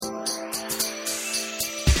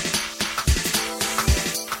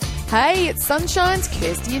Hey, it's Sunshine's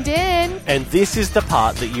Kirsty and Dan. And this is the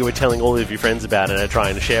part that you were telling all of your friends about and are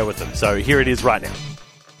trying to share with them. So here it is right now.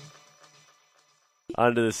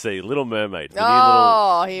 Under the Sea, Little Mermaid.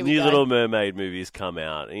 The new Little Mermaid movie's come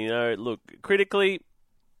out. And, you know, look, critically,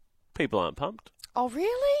 people aren't pumped. Oh,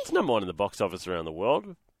 really? It's number one in the box office around the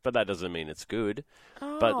world, but that doesn't mean it's good.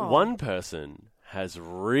 Oh. But one person has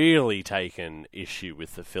really taken issue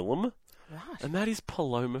with the film, Right. and that is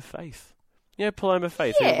Paloma Faith. You know Paloma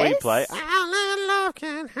Faith, Yes. who we play. Our little love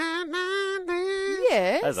can handle this.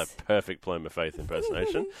 Yes. That's a perfect Paloma Faith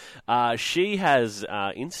impersonation. She has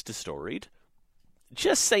Insta-storied,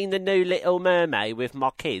 just seen the new Little Mermaid with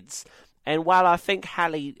my kids, and while I think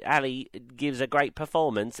Hallie gives a great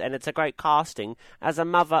performance and it's a great casting, as a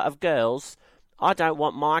mother of girls, I don't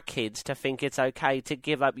want my kids to think it's okay to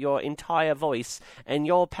give up your entire voice and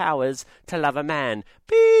your powers to love a man.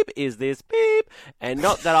 Beep, is this beep? And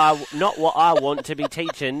not what I want to be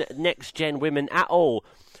teaching next gen women at all.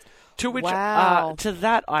 To which, to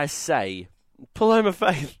that I say, Paloma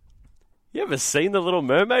Faith, you ever seen The Little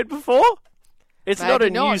Mermaid before? It's not a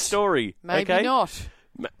new story. Maybe not.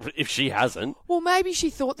 If she hasn't. Well, maybe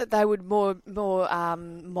she thought that they would more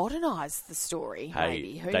modernise the story. Hey,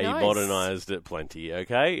 maybe. Who they knows? modernised it plenty,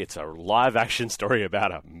 okay? It's a live-action story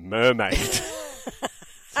about a mermaid.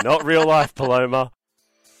 It's not real life, Paloma.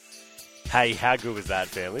 Hey, how good was that,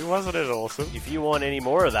 family? Wasn't it awesome? If you want any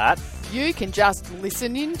more of that, You can just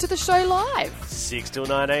listen in to the show live. 6 till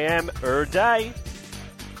 9 a.m. er day.